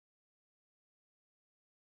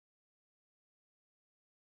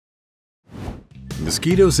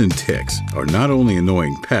Mosquitoes and ticks are not only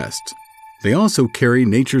annoying pests, they also carry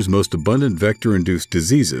nature's most abundant vector-induced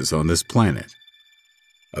diseases on this planet.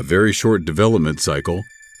 A very short development cycle,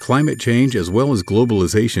 climate change as well as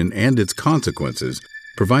globalization and its consequences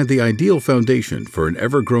provide the ideal foundation for an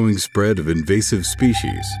ever-growing spread of invasive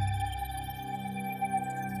species.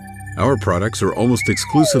 Our products are almost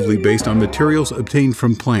exclusively based on materials obtained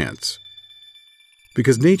from plants,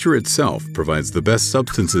 because nature itself provides the best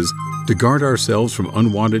substances to guard ourselves from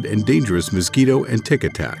unwanted and dangerous mosquito and tick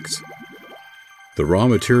attacks. The raw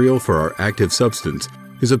material for our active substance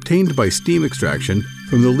is obtained by steam extraction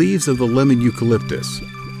from the leaves of the lemon eucalyptus.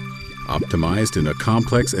 Optimized in a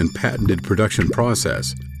complex and patented production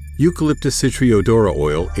process, Eucalyptus Citriodora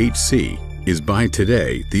Oil HC is by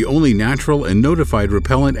today the only natural and notified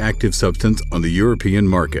repellent active substance on the European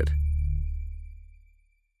market.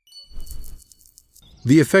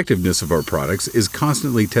 The effectiveness of our products is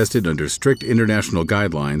constantly tested under strict international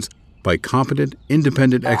guidelines by competent,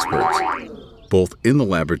 independent experts, both in the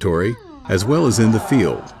laboratory as well as in the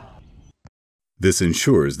field. This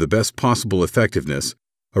ensures the best possible effectiveness,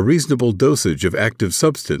 a reasonable dosage of active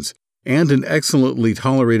substance, and an excellently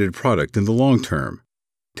tolerated product in the long term.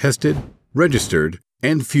 Tested, registered,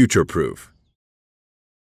 and future-proof.